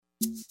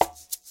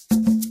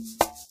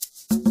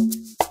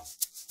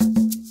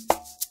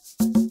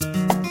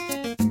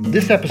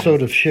This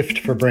episode of Shift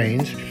for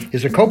Brains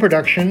is a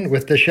co-production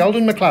with The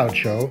Sheldon McLeod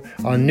Show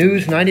on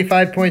News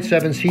 95.7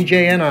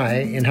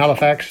 CJNI in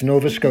Halifax,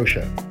 Nova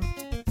Scotia.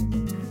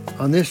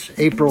 On this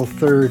April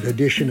 3rd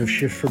edition of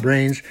Shift for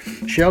Brains,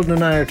 Sheldon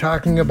and I are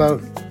talking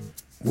about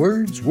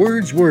words.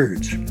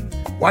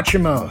 Watch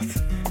your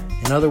mouth.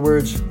 In other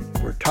words,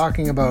 we're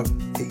talking about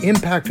the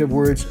impact of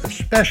words,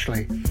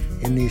 especially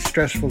in these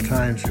stressful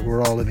times that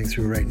we're all living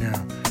through right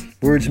now.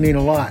 Words mean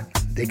a lot.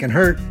 They can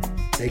hurt,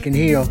 they can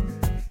heal.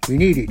 We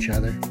need each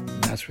other,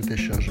 and that's what this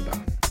show's about.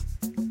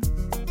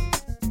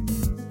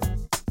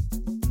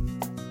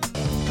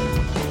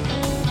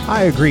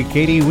 I agree,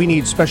 Katie. We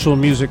need special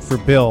music for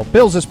Bill.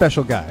 Bill's a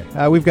special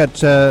guy. We've got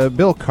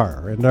Bill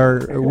Carr and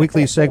our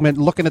weekly segment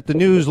looking at the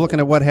news, looking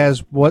at what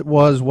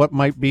was, what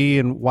might be,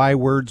 and why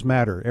words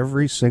matter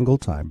every single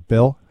time.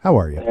 Bill, how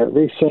are you?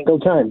 Every single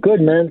time. Good,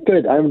 man.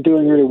 Good. I'm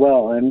doing really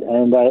well.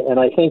 And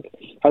I think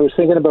I was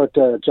thinking about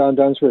John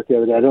Dunsworth the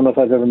other day. I don't know if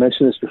I've ever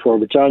mentioned this before,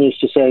 but John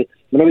used to say,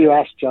 whenever you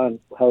asked John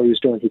how he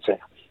was doing, he'd say,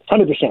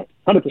 100%,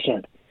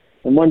 100%.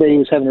 And one day he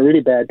was having a really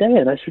bad day,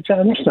 and I said,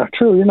 John, that's not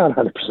true. You're not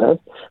 100%.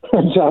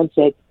 And John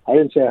said, I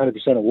didn't say 100%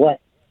 of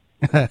what.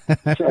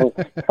 So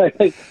I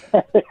think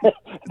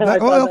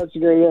that's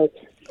great.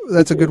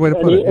 That's a good way to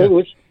put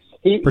it.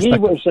 He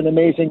was an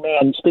amazing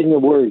man. Speaking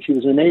of words, he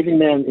was an amazing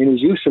man in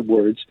his use of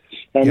words,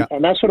 and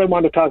that's what I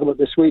wanted to talk about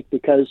this week,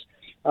 because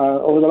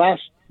over the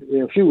last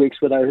few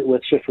weeks with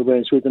Shift for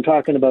Brains, we've been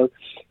talking about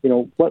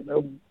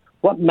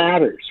what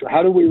matters.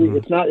 How do we?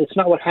 It's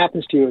not what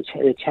happens to you.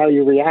 It's how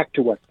you react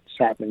to what's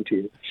happening to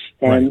you,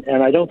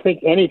 and I don't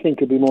think anything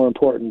could be more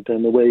important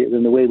than the way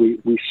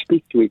we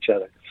speak to each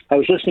other. I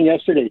was listening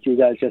yesterday to you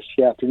guys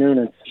yesterday afternoon,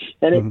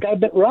 and it got a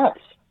bit rough.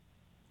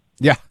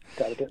 Yeah,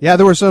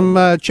 there were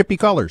some chippy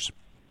colors.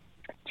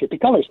 Chippy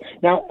colors.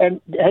 Now,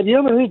 and have you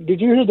ever heard?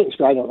 Did you hear this?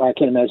 I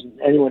can't imagine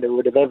anyone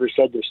would have ever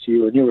said this to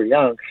you when you were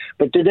young.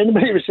 But did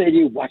anybody ever say to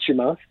you, "Watch your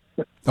mouth"?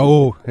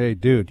 Oh, hey,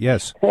 dude,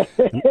 yes.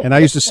 And I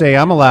used to say,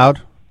 "I'm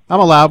allowed.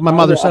 My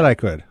mother said I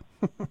could."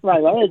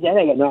 Right. Well,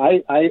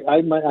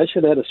 I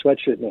should have had a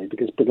sweatshirt made,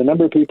 because the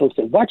number of people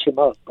said, "Watch your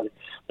mouth,"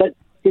 but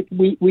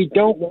we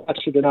don't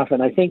watch it enough.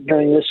 And I think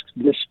during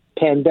this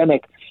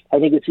pandemic, I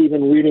think it's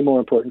even really more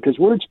important, because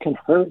words can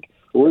hurt,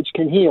 words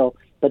can heal,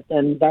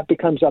 and that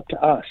becomes up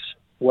to us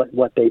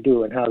what they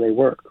do and how they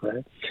work,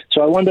 right?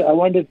 So I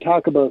wanted to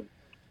talk about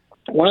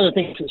one of the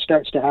things that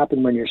starts to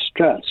happen when you're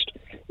stressed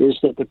is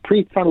that the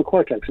prefrontal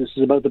cortex, this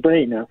is about the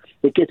brain now,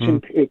 it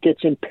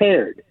gets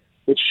impaired.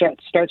 It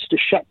starts to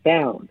shut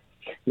down.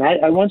 And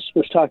I once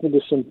was talking to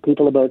some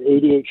people about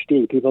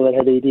ADHD, people that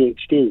had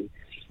ADHD.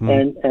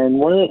 And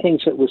one of the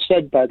things that was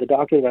said by the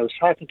doctor that I was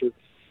talking to,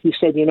 he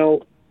said,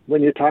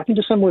 when you're talking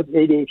to someone with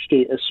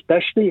ADHD,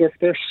 especially if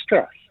they're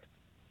stressed,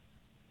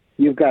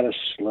 you've got to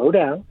slow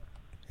down.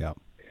 Yeah.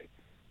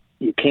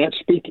 You can't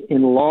speak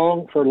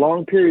for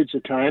long periods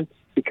of time,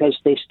 because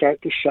they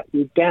start to shut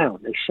you down.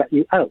 They shut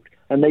you out,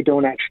 and they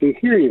don't actually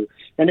hear you.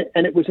 And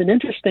it was an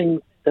interesting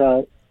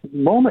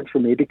moment for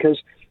me, because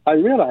I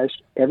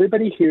realized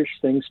everybody hears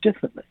things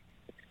differently.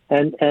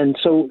 And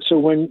so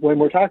when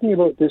we're talking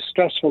about this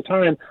stressful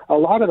time, a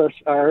lot of us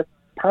are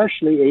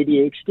partially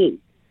ADHD.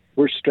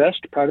 We're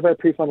stressed, part of our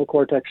prefrontal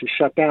cortex is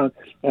shut down,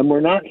 and we're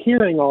not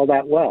hearing all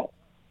that well.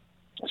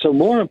 So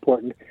more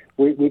important,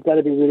 we've got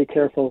to be really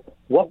careful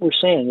what we're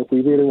saying if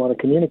we really want to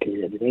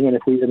communicate everything, and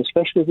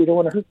especially if we don't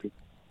want to hurt people.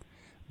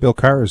 Bill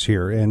Carr is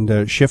here,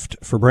 and Shift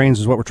for Brains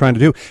is what we're trying to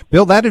do.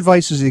 Bill, that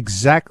advice is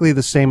exactly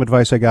the same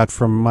advice I got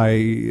from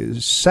my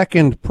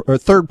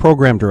third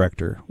program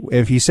director.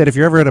 He said, if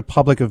you're ever at a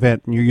public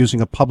event and you're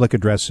using a public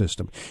address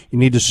system, you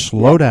need to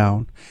slow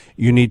down.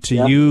 You need to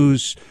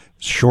use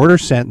shorter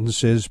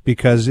sentences,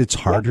 because it's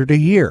harder to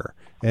hear.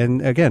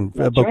 And again,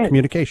 about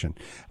communication.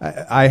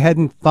 I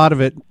hadn't thought of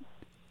it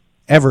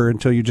ever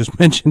until you just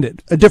mentioned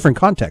it. A different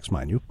context,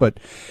 mind you, but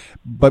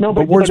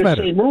words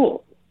matter. Same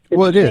rule.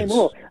 It is.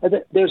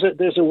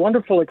 There's a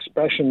wonderful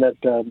expression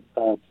that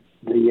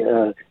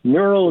the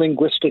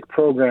neuro-linguistic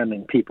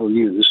programming people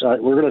use.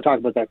 We're going to talk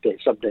about that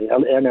someday,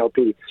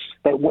 NLP.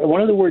 But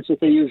one of the words that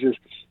they use is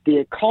the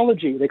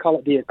ecology. They call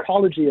it the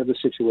ecology of the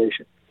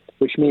situation,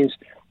 which means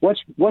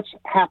what's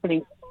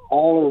happening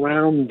all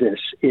around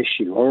this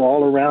issue or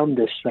all around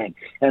this thing.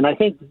 And I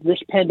think this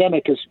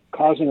pandemic is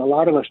causing a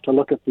lot of us to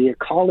look at the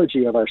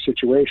ecology of our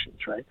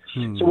situations, right?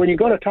 So when you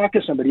go to talk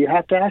to somebody, you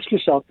have to ask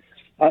yourself,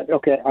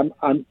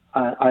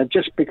 I've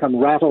just become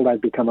rattled. I've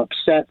become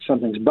upset.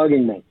 Something's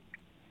bugging me.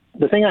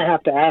 The thing I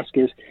have to ask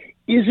is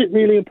it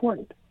really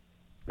important?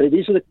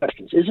 These are the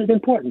questions. Is it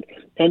important?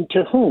 And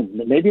to whom?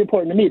 It may be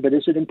important to me, but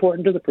is it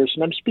important to the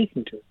person I'm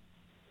speaking to?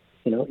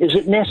 Is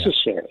it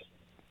necessary?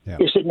 Yeah.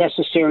 Is it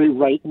necessary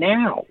right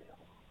now?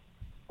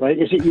 Right?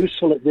 Is it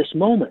useful at this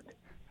moment?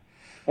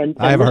 And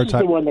I have a hard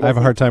time. I have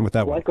a hard time with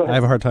that one. I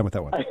have a hard time with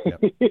that one. Yeah.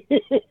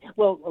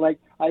 Well,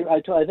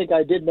 I think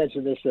I did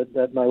mention this,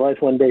 that my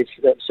wife one day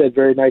said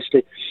very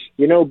nicely,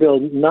 Bill,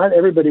 not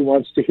everybody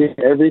wants to hear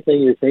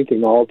everything you're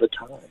thinking all the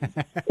time.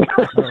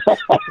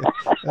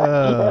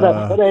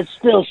 but it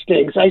still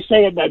stings. I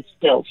say it, that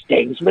still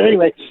stings. But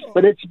anyway,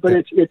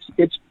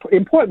 it's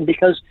important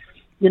because,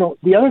 you know,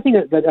 the other thing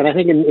that and I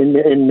think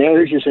in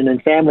marriages and in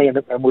family,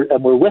 and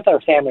we're with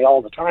our family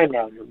all the time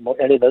now.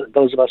 Any of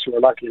those of us who are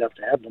lucky enough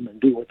to have them and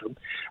be with them.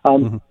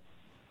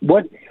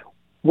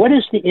 What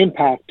is the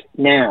impact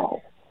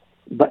now?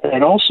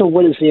 And also,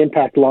 what is the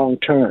impact long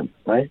term?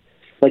 Right?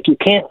 Like, you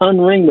can't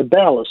unring the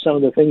bell of some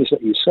of the things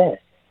that you say.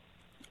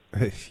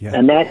 Yeah.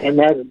 And that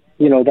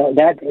you know,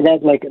 that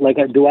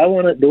do I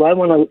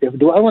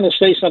want to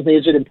say something?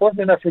 Is it important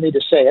enough for me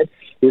to say it?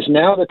 Is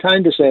now the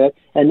time to say it?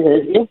 And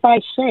if I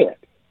say it,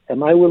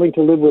 am I willing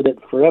to live with it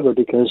forever?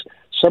 Because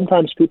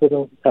oftentimes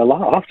people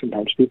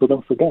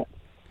don't forget.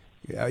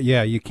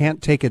 Yeah, you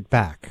can't take it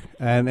back.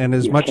 And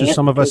as much as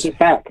some of us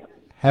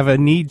have a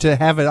need to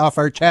have it off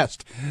our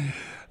chest.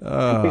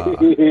 But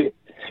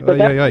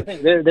there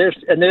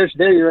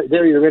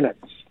you're in it.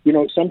 You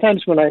know,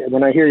 sometimes when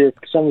I hear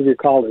some of your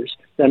callers,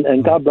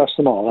 and God bless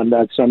them all, I'm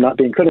not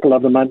being critical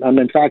of them. I'm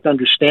in fact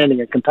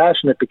understanding and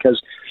compassionate,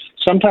 because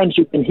sometimes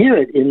you can hear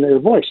it in their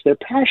voice. They're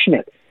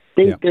passionate.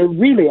 They're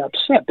really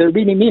upset. They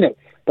really mean it.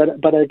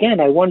 But again,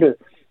 I wonder,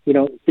 you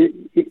know,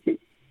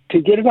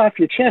 to get it off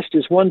your chest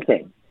is one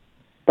thing,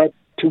 but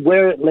to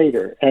wear it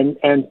later, and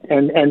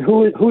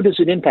who does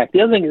it impact?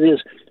 The other thing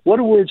is, what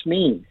do words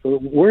mean?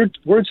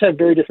 Words have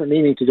very different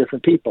meaning to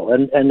different people,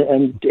 and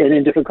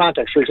in different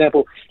contexts. For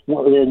example,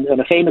 and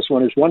a famous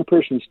one is, one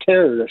person's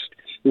terrorist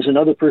is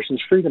another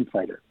person's freedom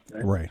fighter.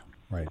 Right.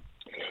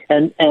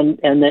 And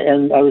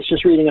I was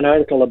just reading an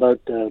article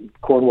about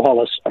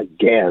Cornwallis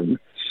again.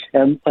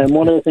 And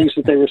one of the things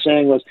that they were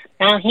saying was,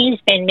 he's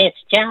been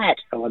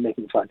misjudged. Oh, I'm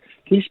making fun.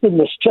 He's been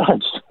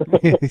misjudged.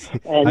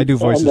 I do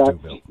voices too,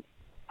 Bill.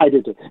 I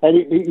did too. And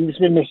he's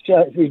been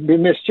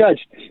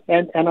misjudged.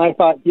 And I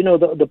thought, you know,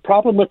 the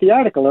problem with the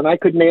article, and I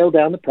could nail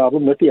down the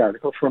problem with the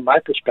article from my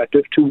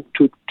perspective to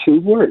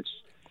two words.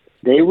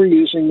 They were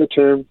using the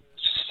term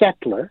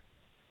settler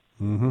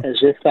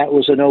as if that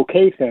was an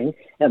okay thing.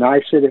 And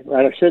I said,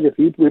 if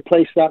you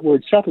replace that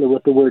word settler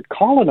with the word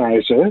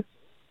colonizer,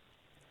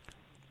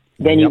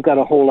 then you've got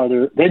a whole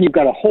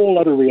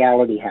other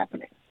reality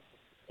happening.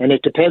 And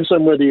it depends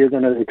on whether you're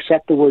going to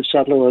accept the word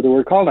settler or the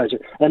word colonizer.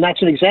 And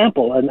that's an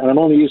example, and I'm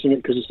only using it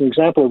because it's an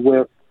example of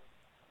where,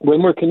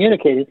 when we're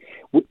communicating,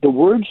 the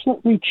words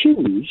that we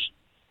choose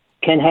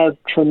can have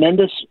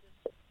tremendous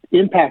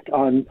impact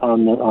on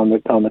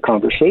the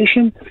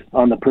conversation,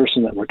 on the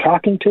person that we're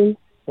talking to,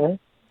 right?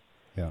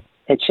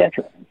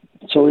 Etc.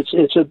 So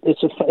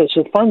it's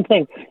a fun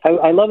thing.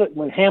 I love it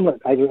when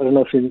Hamlet. I don't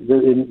know if in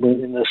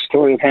the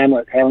story of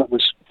Hamlet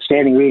was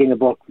standing reading a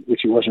book,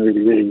 which he wasn't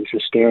really reading; he was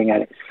just staring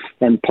at it.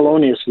 And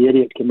Polonius, the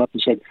idiot, came up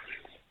and said,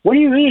 "What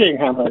are you reading,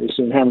 Hamlet?"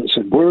 And Hamlet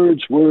said,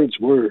 "Words, words,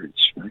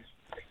 words."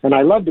 And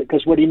I loved it,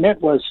 because what he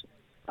meant was,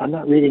 "I'm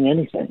not reading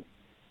anything."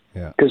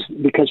 Yeah.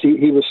 Because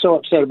he was so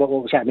upset about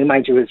what was happening.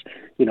 Mind you, his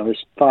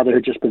father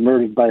had just been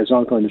murdered by his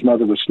uncle, and his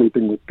mother was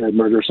sleeping with the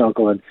murderous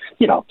uncle, and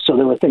so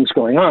there were things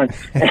going on.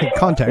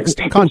 Context.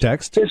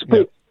 Context. Check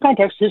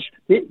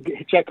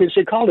his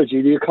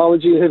ecology. The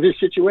ecology of his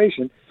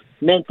situation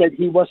meant that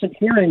he wasn't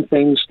hearing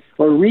things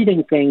or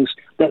reading things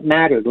that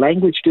mattered.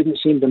 Language didn't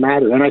seem to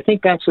matter, and I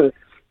think that's a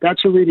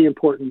really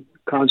important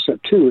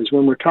concept too. Is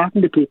when we're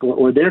talking to people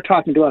or they're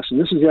talking to us, and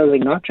this is the other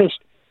thing.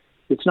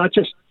 It's not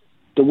just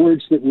the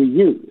words that we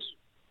use,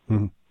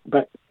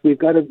 but we've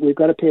got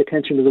to pay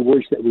attention to the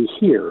words that we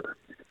hear.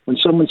 When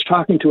someone's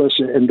talking to us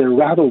and they're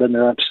rattled and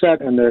they're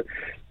upset and they're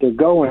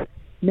going,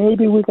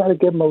 maybe we've got to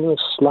give them a little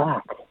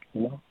slack.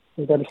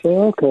 We've got to say,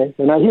 okay.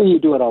 And I hear you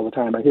do it all the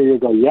time. I hear you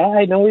go, yeah,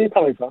 I know where you're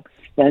coming from,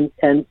 and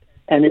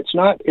it's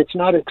not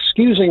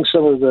excusing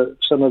some of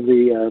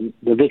the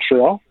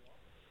vitriol,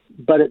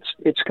 but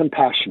it's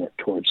compassionate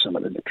towards some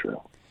of the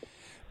vitriol.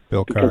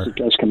 Bill Carr, because it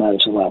does come out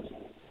as love.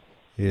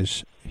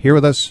 Is here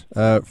with us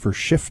for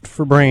Shift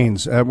for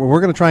Brains. We're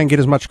going to try and get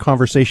as much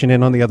conversation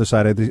in on the other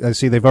side. I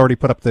see they've already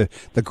put up the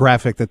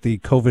graphic that the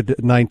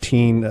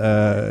COVID-19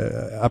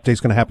 update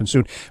is going to happen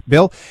soon.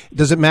 Bill,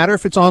 does it matter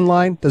if it's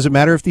online? Does it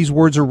matter if these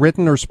words are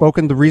written or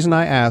spoken? The reason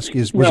I ask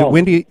is, was it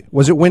windy?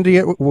 Was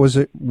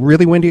it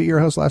really windy at your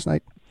house last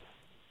night?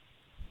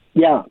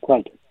 Yeah,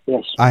 quite.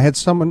 Yes. I had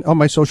someone on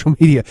my social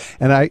media,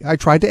 and I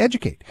tried to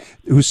educate,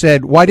 who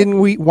said, why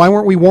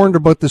weren't we warned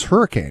about this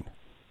hurricane?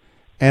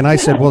 And I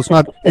said, well,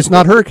 it's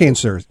not hurricane,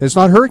 sir. It's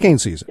not hurricane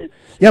season.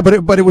 Yeah, but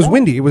it was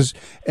windy. It was,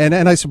 and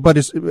I said, but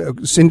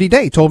Cindy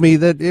Day told me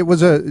that it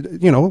was a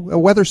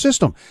weather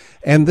system.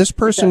 And this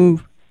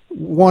person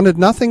wanted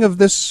nothing of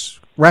this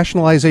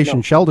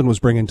rationalization Sheldon was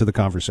bringing to the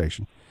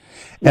conversation.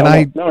 And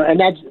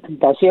that's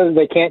the other,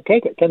 they can't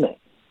take it, can they?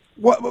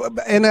 Well,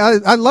 and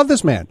I love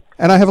this man,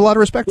 and I have a lot of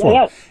respect for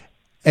him.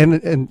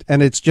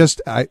 And it's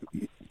just, I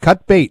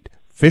cut bait.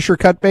 Fisher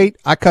cut bait.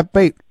 I cut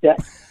bait. Yeah.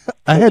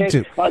 I had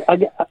to.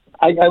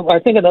 I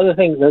think another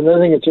thing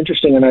that's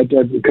interesting, and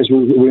because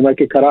we might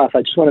get cut off,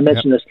 I just want to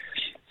mention this.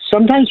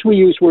 Sometimes we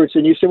use words,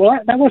 and you say, "Well,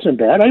 that wasn't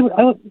bad.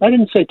 I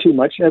didn't say too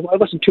much. I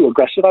wasn't too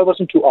aggressive. I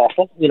wasn't too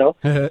awful."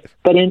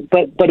 But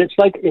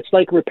it's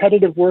like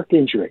repetitive work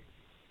injury.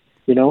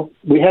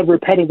 We have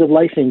repetitive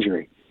life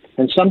injury.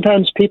 And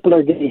sometimes people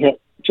are getting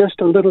hit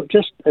just a little,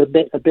 just a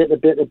bit. And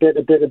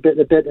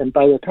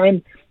by the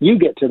time you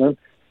get to them,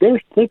 they're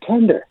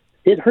tender.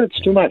 It hurts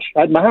too much.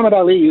 Muhammad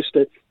Ali used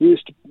to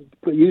use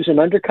an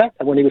undercut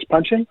when he was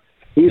punching.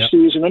 He used to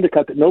use an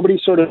undercut that nobody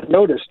sort of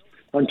noticed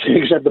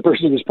except the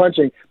person he was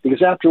punching,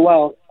 because after a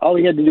while, all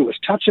he had to do was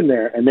touch him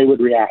there, and they would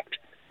react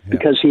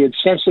because he had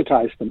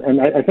sensitized them. And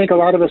I think a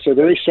lot of us are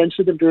very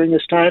sensitive during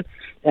this time,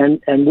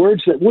 and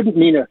words that wouldn't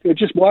mean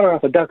just water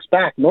off a duck's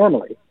back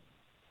normally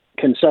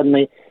can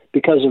suddenly,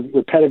 because of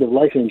repetitive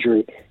life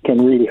injury, can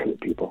really hurt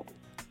people.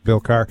 Bill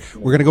Carr.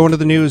 We're going to go into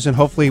the news, and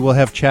hopefully we'll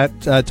have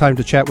time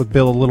to chat with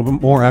Bill a little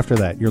bit more after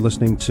that. You're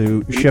listening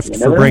to Shift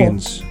for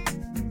Brains.